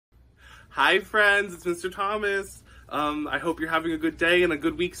Hi friends, it's Mr. Thomas. I hope you're having a good day and a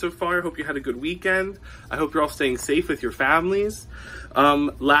good week so far. I hope you had a good weekend. I hope you're all staying safe with your families.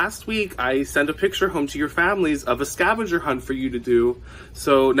 Last week I sent a picture home to your families of a scavenger hunt for you to do.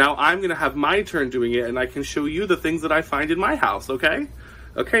 So now I'm going to have my turn doing it and I can show you the things that I find in my house, okay?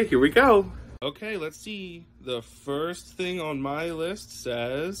 Okay, here we go. Okay, let's see. The first thing on my list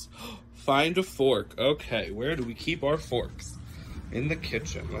says, find a fork. Okay, where do we keep our forks? In the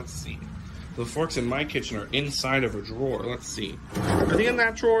kitchen, let's see. The forks in my kitchen are inside of a drawer. Let's see. Are they in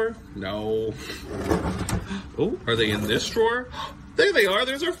that drawer? No. Oh, are they in this drawer? There they are.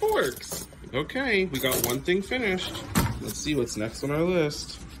 There's our forks. Okay, we got one thing finished. Let's see what's next on our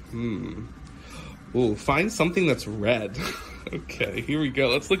list. Oh, find something that's red. Okay, here we go.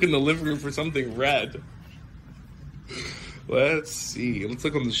 Let's look in the living room for something red. Let's see. Let's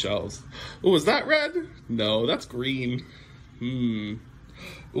look on the shelves. Oh, is that red? No, that's green.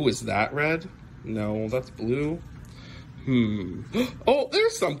 Oh, is that red? No, that's blue. Oh,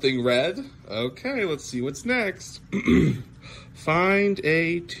 there's something red. Okay, let's see what's next. Find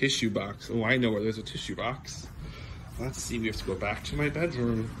a tissue box. Oh, I know where there's a tissue box. Let's see, we have to go back to my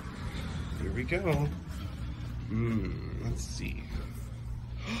bedroom. Here we go. Let's see.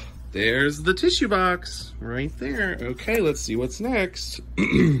 There's the tissue box right there. Okay, let's see what's next.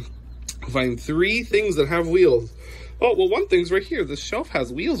 Find 3 things that have wheels. Oh, well, one thing's right here. This shelf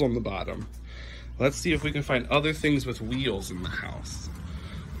has wheels on the bottom. Let's see if we can find other things with wheels in the house.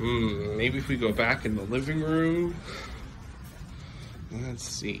 Maybe if we go back in the living room. Let's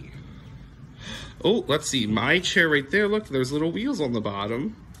see. Oh, let's see. My chair right there. Look, there's little wheels on the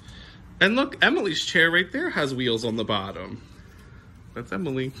bottom. And look, Emily's chair right there has wheels on the bottom. That's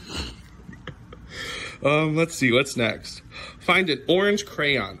Emily. Let's see, what's next? Find an orange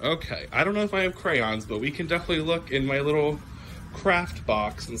crayon. Okay, I don't know if I have crayons, but we can definitely look in my little craft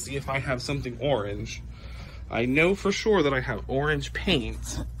box and see if I have something orange. I know for sure that I have orange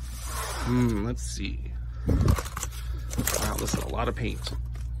paint. Let's see. Wow, this is a lot of paint.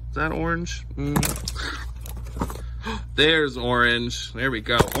 Is that orange? There's orange. There we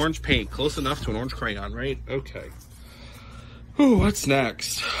go. Orange paint. Close enough to an orange crayon, right? Okay. Ooh, what's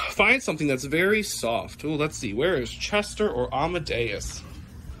next? Find something that's very soft. Ooh, let's see. Where is Chester or Amadeus?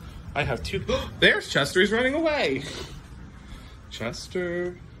 I have 2. There's Chester. He's running away.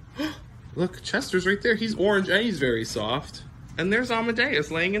 Chester. Look, Chester's right there. He's orange and he's very soft. And there's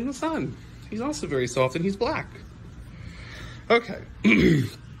Amadeus laying in the sun. He's also very soft and he's black. Okay.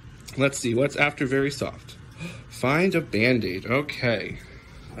 Let's see. What's after very soft? Find a Band-Aid. Okay.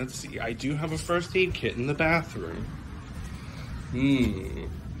 Let's see. I do have a first aid kit in the bathroom.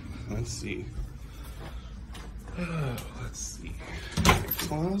 Let's see. Let's see.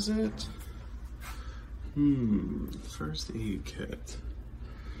 Closet. First aid kit.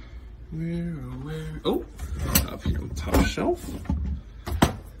 Where? Oh, up here on the top shelf.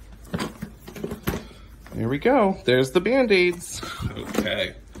 There we go. There's the Band-Aids.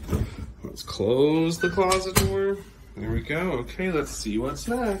 Okay. Let's close the closet door. There we go. Okay, let's see what's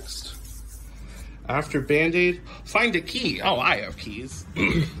next. After Band-Aid, find a key. Oh, I have keys.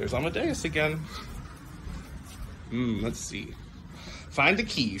 There's Amadeus again. Let's see. Find a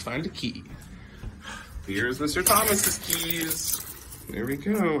key. Find a key. Here's Mr. Thomas's keys. There we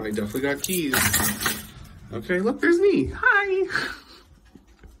go. I definitely got keys. Okay, look, there's me. Hi.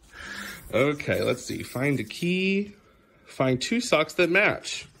 Okay, let's see. Find a key. Find 2 socks that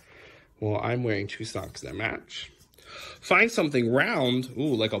match. Well, I'm wearing 2 socks that match. Find something round.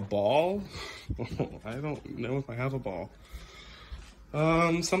 Ooh, like a ball. I don't know if I have a ball.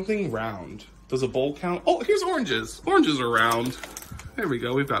 Something round. Does a bowl count? Oh, here's oranges. Oranges are round. There we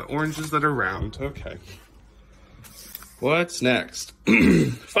go. We've got oranges that are round. Okay. What's next?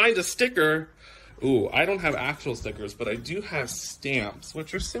 Find a sticker. Ooh, I don't have actual stickers, but I do have stamps,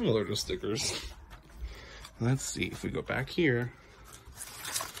 which are similar to stickers. Let's see if we go back here.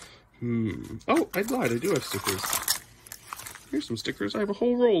 Oh, I lied. I do have stickers. Here's some stickers. I have a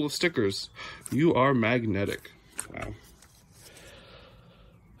whole roll of stickers. You are magnetic. Wow.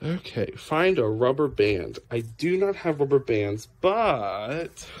 Okay, find a rubber band. I do not have rubber bands,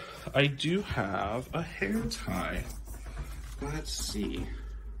 but I do have a hair tie. Let's see.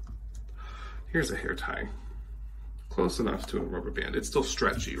 Here's a hair tie. Close enough to a rubber band. It's still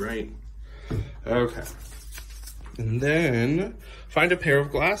stretchy, right? Okay. And then find a pair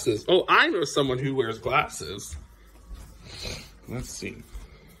of glasses. Oh, I know someone who wears glasses. Let's see.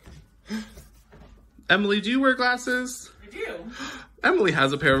 Emily, do you wear glasses? I do. Emily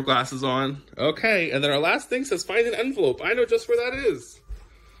has a pair of glasses on. Okay, and then our last thing says find an envelope. I know just where that is.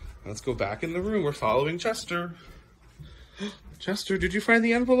 Let's go back in the room. We're following Chester. Chester, did you find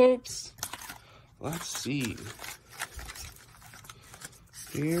the envelopes? Let's see.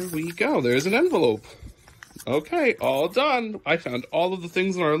 Here we go. There's an envelope. Okay, all done. I found all of the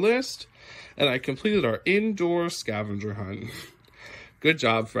things on our list, and I completed our indoor scavenger hunt. Good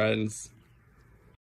job, friends.